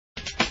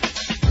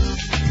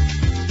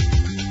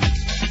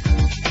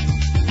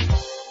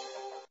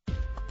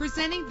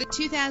Presenting the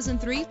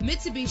 2003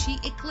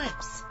 Mitsubishi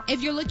Eclipse.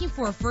 If you're looking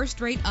for a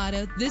first-rate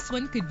auto, this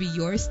one could be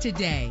yours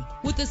today.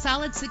 With a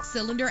solid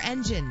 6-cylinder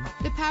engine,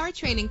 the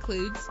powertrain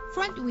includes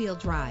front-wheel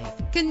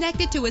drive,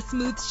 connected to a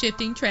smooth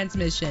shifting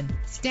transmission.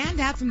 Stand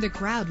out from the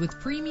crowd with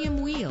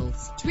premium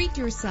wheels. Treat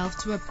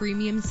yourself to a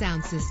premium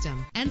sound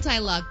system.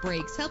 Anti-lock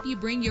brakes help you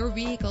bring your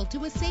vehicle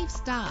to a safe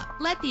stop.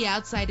 Let the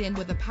outside in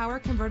with a power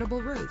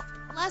convertible roof.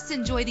 Plus,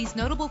 enjoy these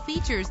notable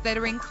features that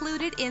are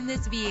included in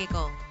this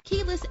vehicle: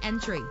 keyless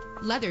entry,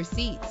 leather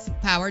seats,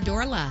 power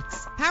door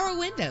locks, power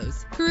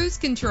windows, cruise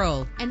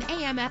control, an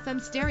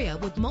AM/FM stereo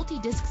with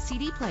multi-disc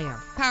CD player,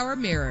 power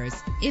mirrors.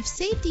 If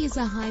safety is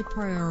a high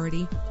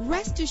priority,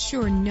 rest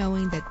assured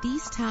knowing that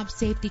these top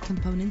safety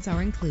components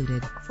are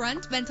included: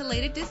 front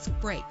ventilated disc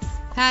brakes,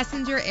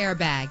 passenger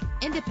airbag,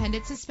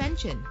 independent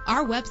suspension.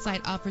 Our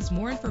website offers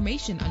more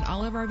information on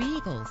all of our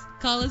vehicles.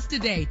 Call us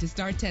today to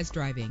start test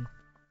driving.